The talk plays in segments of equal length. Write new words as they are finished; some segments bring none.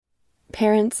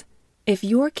Parents, if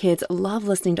your kids love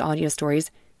listening to audio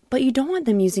stories, but you don't want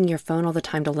them using your phone all the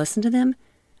time to listen to them,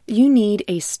 you need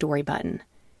a Story Button.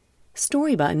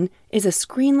 Story Button is a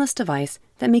screenless device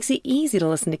that makes it easy to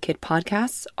listen to kid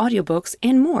podcasts, audiobooks,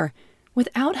 and more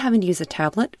without having to use a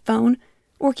tablet, phone,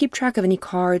 or keep track of any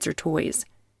cards or toys.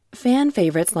 Fan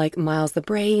favorites like Miles the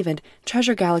Brave and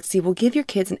Treasure Galaxy will give your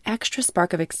kids an extra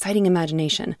spark of exciting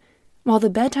imagination, while the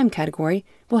bedtime category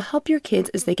will help your kids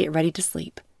as they get ready to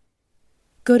sleep.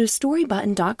 Go to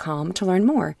storybutton.com to learn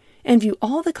more and view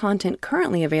all the content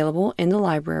currently available in the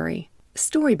library.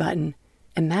 Story Button.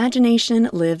 Imagination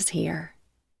lives here.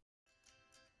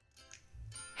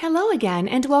 Hello again,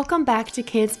 and welcome back to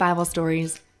Kids Bible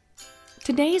Stories.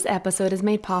 Today's episode is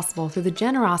made possible through the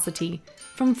generosity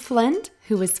from Flint,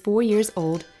 who is 4 years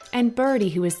old, and Birdie,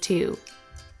 who is 2.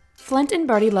 Flint and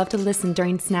Birdie love to listen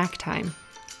during snack time.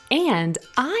 And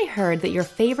I heard that your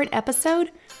favorite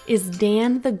episode is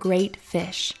Dan the Great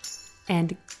Fish.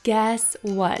 And guess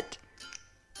what?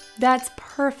 That's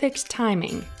perfect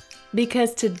timing,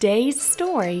 because today's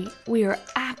story, we are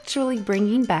actually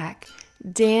bringing back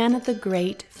Dan the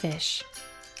Great Fish.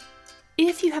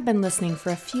 If you have been listening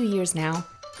for a few years now,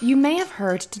 you may have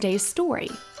heard today's story,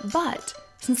 but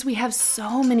since we have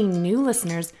so many new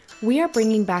listeners, we are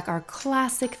bringing back our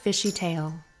classic fishy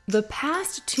tale. The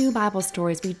past 2 Bible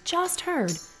stories we just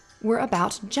heard were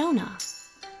about Jonah.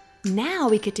 Now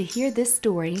we get to hear this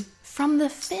story from the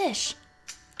fish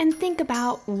and think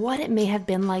about what it may have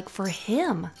been like for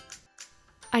him.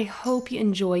 I hope you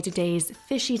enjoy today's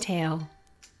fishy tale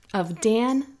of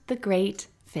Dan the Great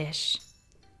Fish.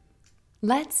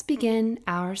 Let's begin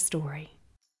our story.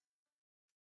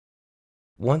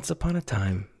 Once upon a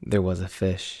time, there was a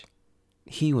fish.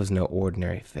 He was no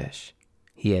ordinary fish.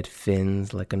 He had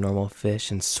fins like a normal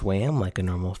fish and swam like a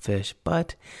normal fish,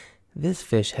 but this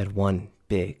fish had one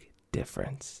big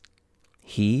difference.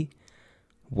 He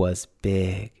was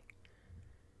big,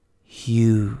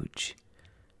 huge,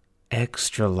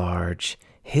 extra large.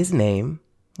 His name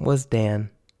was Dan.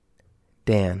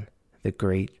 Dan, the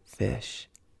Great Fish.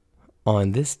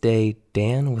 On this day,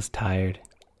 Dan was tired.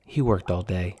 He worked all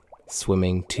day,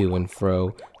 swimming to and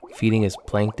fro, feeding his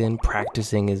plankton,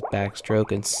 practicing his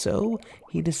backstroke, and so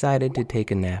he decided to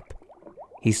take a nap.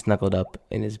 He snuggled up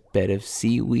in his bed of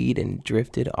seaweed and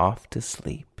drifted off to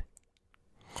sleep.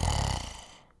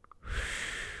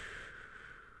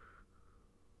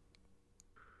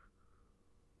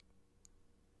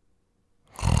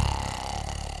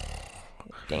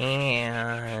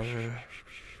 Dan.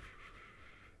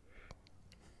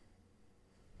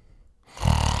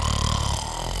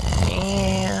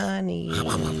 Danny.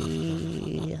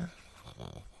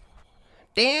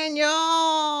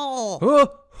 Daniel!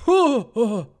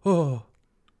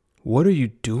 What are you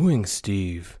doing,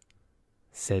 Steve?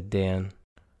 Said Dan.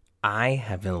 I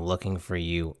have been looking for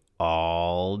you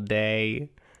all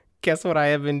day. Guess what I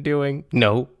have been doing?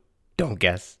 No, don't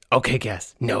guess. Okay,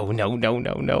 guess. No.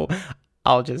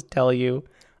 I'll just tell you.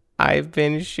 I've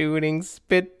been shooting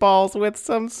spitballs with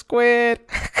some squid.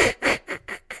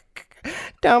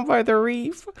 Down by the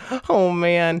reef. Oh,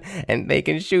 man. And they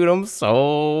can shoot them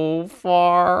so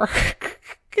far.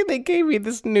 They gave me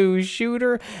this new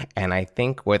shooter, and I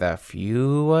think with a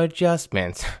few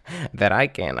adjustments that I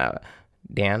can...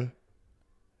 Dan,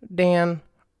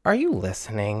 are you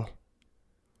listening?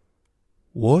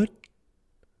 What?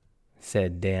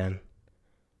 Said Dan.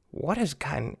 What has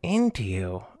gotten into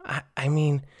you? I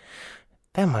mean,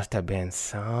 that must have been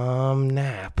some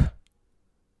nap.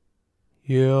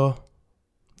 Yeah.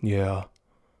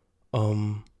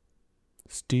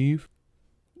 Steve?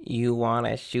 You want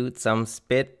to shoot some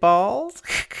spitballs?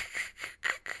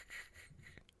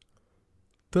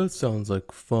 That sounds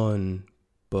like fun,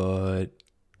 but...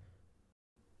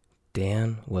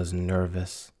 Dan was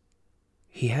nervous.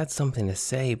 He had something to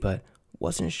say, but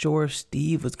wasn't sure if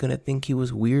Steve was going to think he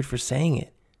was weird for saying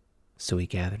it. So he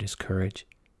gathered his courage.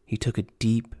 He took a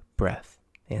deep breath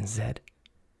and said,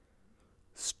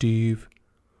 Steve,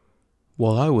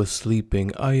 while I was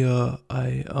sleeping, I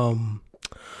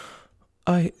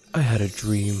had a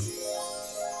dream.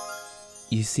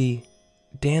 You see,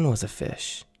 Dan was a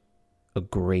fish. A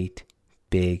great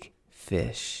big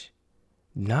fish.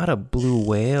 Not a blue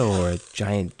whale or a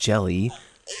giant jelly,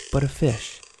 but a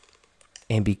fish.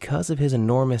 And because of his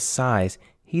enormous size,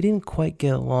 he didn't quite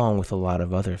get along with a lot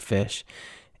of other fish.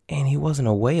 And he wasn't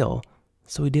a whale,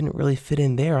 so he didn't really fit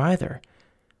in there either.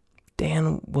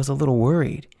 Dan was a little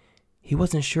worried. He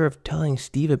wasn't sure if telling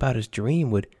Steve about his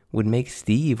dream would make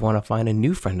Steve want to find a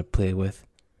new friend to play with.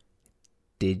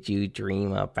 Did you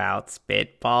dream about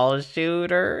spitball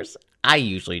shooters? I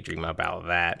usually dream about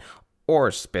that. or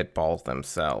spitballs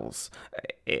themselves.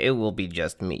 It will be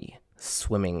just me,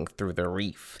 swimming through the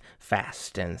reef,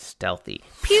 fast and stealthy.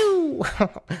 Pew!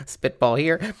 Spitball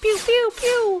here. Pew, pew,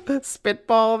 pew!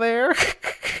 Spitball there.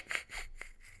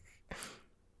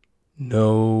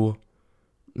 No,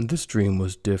 this dream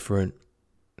was different,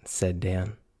 said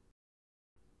Dan.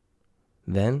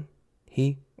 Then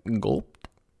he gulped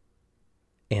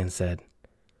and said,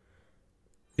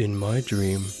 In my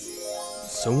dream,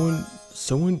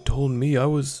 someone told me I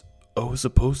was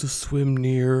supposed to swim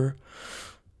near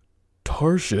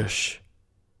Tarshish.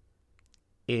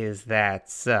 Is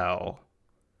that so?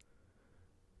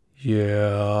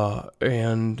 Yeah,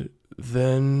 and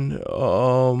then,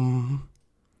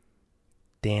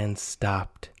 Dan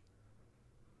stopped.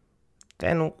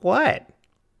 Then what?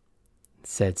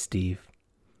 Said Steve.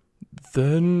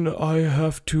 Then I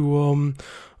have to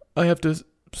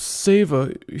save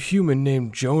a human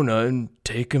named Jonah and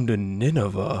take him to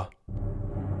Nineveh.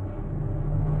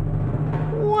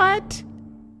 What?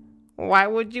 Why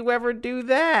would you ever do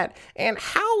that? And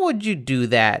how would you do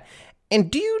that?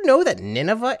 And do you know that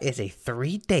Nineveh is a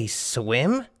 3-day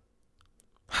swim?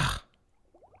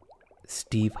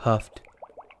 Steve huffed,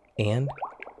 and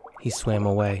he swam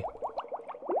away.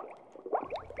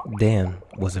 Dan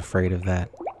was afraid of that.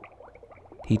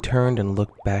 He turned and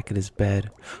looked back at his bed,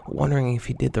 wondering if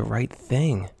he did the right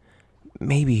thing.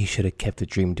 Maybe he should have kept the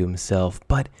dream to himself,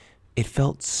 but it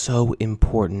felt so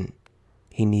important.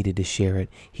 He needed to share it.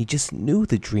 He just knew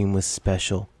the dream was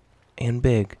special and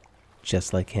big,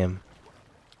 just like him.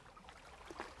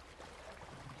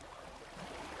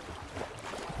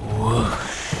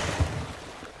 Whoosh!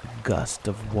 A gust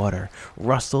of water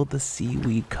rustled the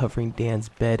seaweed covering Dan's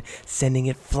bed, sending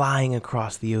it flying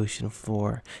across the ocean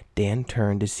floor. Dan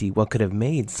turned to see what could have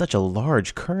made such a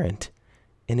large current,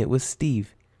 and it was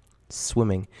Steve,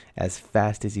 swimming as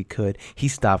fast as he could. He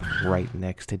stopped right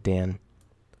next to Dan.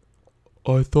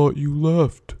 I thought you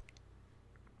left.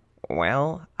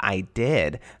 Well, I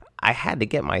did. I had to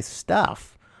get my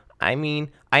stuff. I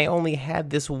mean, I only had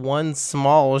this one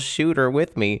small shooter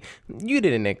with me. You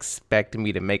didn't expect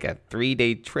me to make a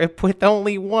 3-day trip with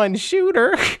only one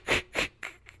shooter.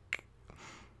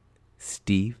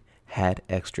 Steve had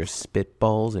extra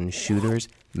spitballs and shooters,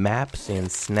 maps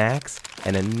and snacks,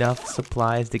 and enough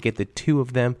supplies to get the two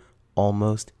of them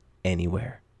almost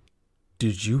anywhere.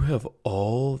 Did you have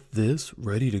all this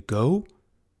ready to go?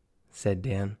 Said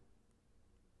Dan.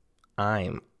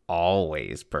 I'm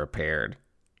always prepared,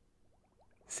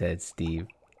 said Steve.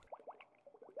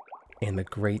 And the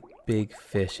great big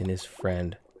fish and his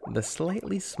friend, the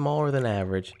slightly smaller than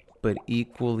average but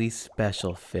equally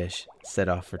special fish, set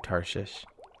off for Tarshish.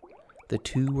 The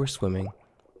two were swimming,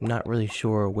 not really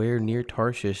sure where near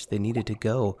Tarshish they needed to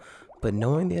go, but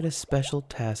knowing they had a special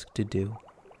task to do.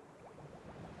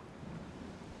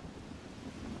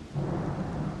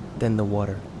 Then the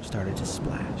water started to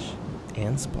splash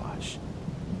and splosh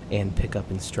and pick up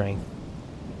in strength.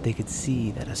 They could see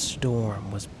that a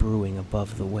storm was brewing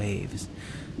above the waves.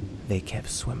 They kept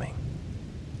swimming.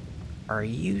 Are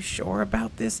you sure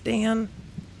about this, Dan?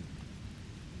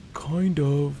 Kind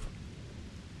of,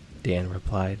 Dan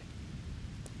replied.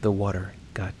 The water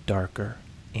got darker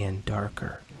and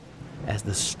darker. As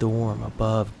the storm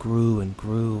above grew and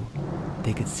grew,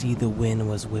 they could see the wind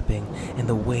was whipping and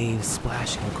the waves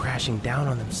splashing and crashing down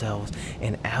on themselves.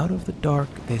 And out of the dark,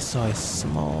 they saw a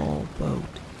small boat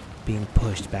being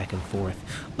pushed back and forth,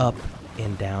 up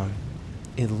and down.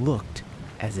 It looked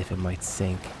as if it might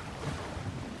sink.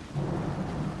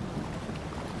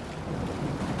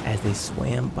 As they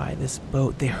swam by this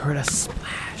boat, they heard a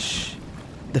splash.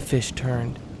 The fish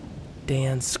turned.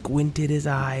 Dan squinted his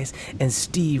eyes, and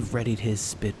Steve readied his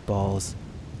spitballs.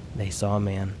 They saw a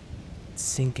man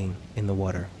sinking in the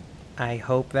water. I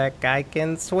hope that guy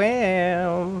can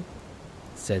swim,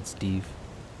 said Steve.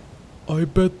 I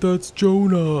bet that's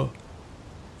Jonah,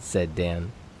 said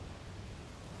Dan.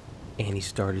 And he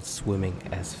started swimming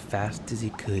as fast as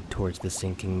he could towards the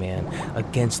sinking man.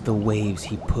 Against the waves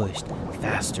he pushed,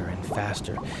 faster and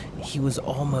faster. He was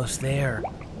almost there.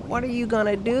 What are you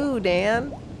gonna do,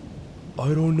 Dan?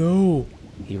 I don't know,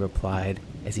 he replied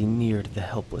as he neared the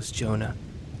helpless Jonah.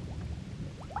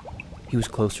 He was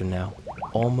closer now,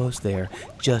 almost there,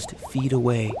 just feet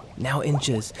away, now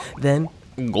inches, then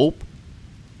gulp.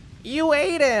 You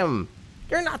ate him!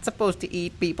 You're not supposed to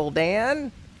eat people,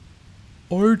 Dan.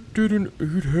 I didn't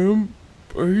eat him.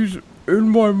 He's in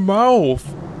my mouth.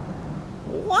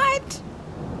 What?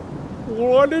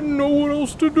 Well, I didn't know what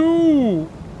else to do.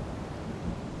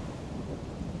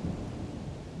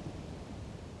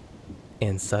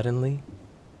 And suddenly,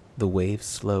 the waves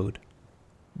slowed.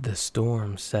 The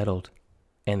storm settled,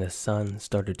 and the sun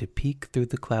started to peek through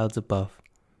the clouds above.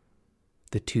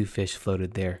 The two fish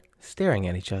floated there, staring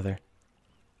at each other.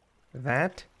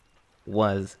 "That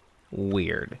was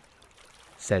weird,"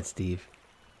 said Steve.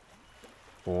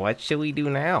 "What should we do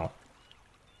now?"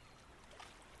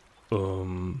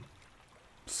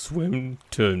 Swim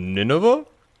to Nineveh?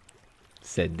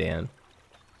 said Dan.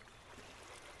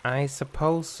 "I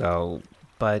suppose so,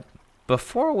 but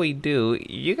before we do,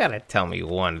 you gotta tell me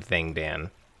one thing,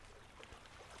 Dan."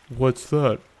 What's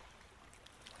that?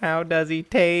 "How does he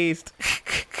taste?"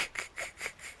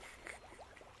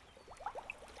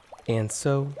 And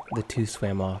so the two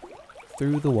swam off.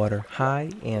 Through the water,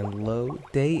 high and low,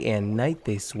 day and night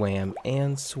they swam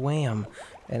and swam,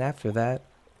 and after that,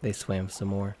 they swam some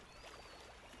more.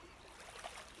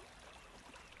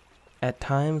 At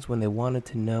times when they wanted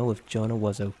to know if Jonah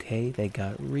was okay, they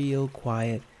got real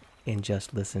quiet and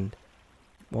just listened.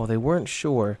 While they weren't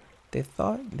sure, they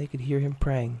thought they could hear him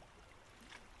praying.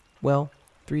 Well,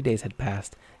 3 days had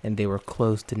passed, and they were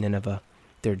close to Nineveh.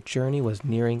 Their journey was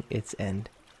nearing its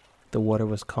end. The water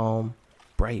was calm,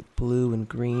 bright blue and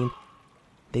green.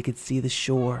 They could see the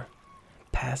shore.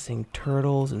 Passing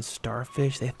turtles and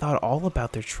starfish, they thought all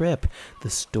about their trip, the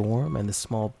storm and the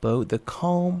small boat, the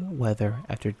calm weather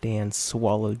after Dan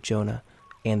swallowed Jonah,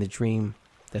 and the dream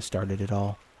that started it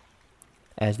all.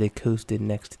 As they coasted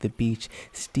next to the beach,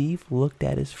 Steve looked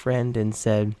at his friend and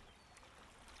said,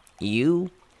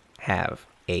 "You have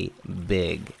a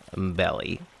big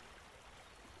belly."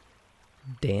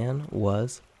 Dan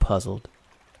was puzzled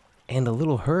and a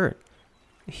little hurt.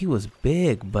 He was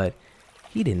big, but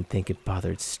he didn't think it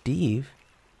bothered Steve.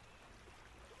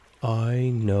 I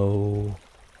know,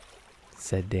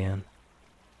 said Dan.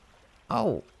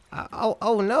 Oh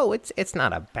no, it's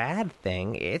not a bad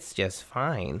thing. It's just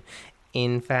fine.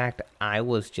 In fact, I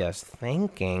was just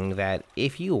thinking that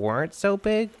if you weren't so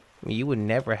big, you would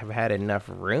never have had enough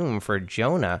room for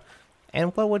Jonah.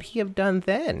 And what would he have done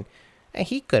then?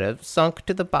 He could have sunk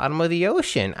to the bottom of the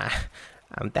ocean.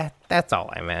 That's all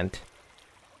I meant.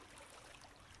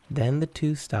 Then the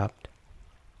two stopped.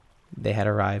 They had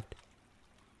arrived.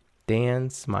 Dan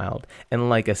smiled, and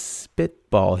like a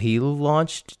spitball, he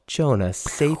launched Jonah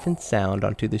safe and sound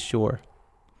onto the shore.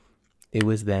 It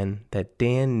was then that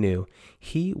Dan knew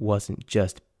he wasn't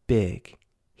just big,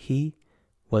 he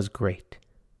was great.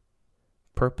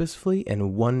 Purposefully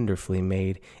and wonderfully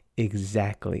made,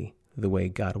 exactly the way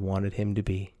God wanted him to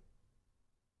be.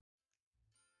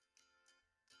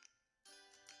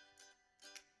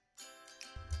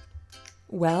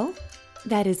 Well,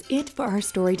 that is it for our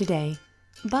story today.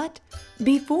 But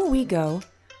before we go,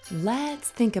 let's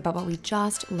think about what we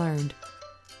just learned.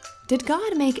 Did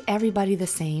God make everybody the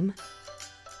same?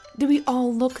 Do we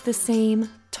all look the same,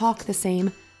 talk the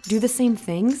same, do the same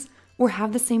things, or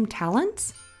have the same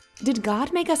talents? Did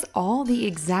God make us all the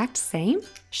exact same?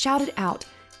 Shout it out,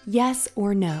 yes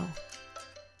or no.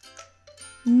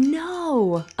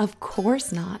 No, of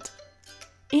course not.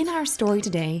 In our story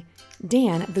today,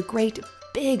 Dan, the great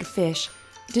big fish,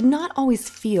 did not always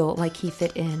feel like he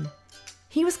fit in.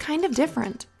 He was kind of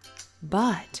different.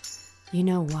 But you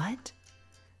know what?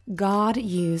 God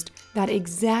used that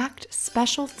exact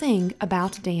special thing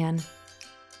about Dan.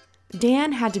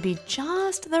 Dan had to be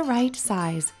just the right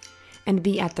size and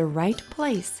be at the right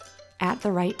place at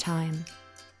the right time.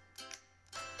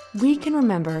 We can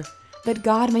remember that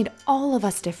God made all of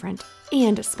us different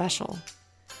and special.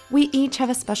 We each have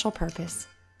a special purpose.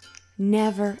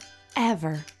 Never,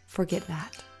 ever forget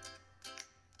that.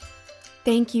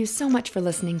 Thank you so much for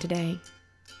listening today.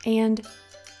 And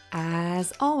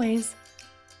as always,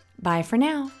 bye for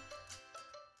now.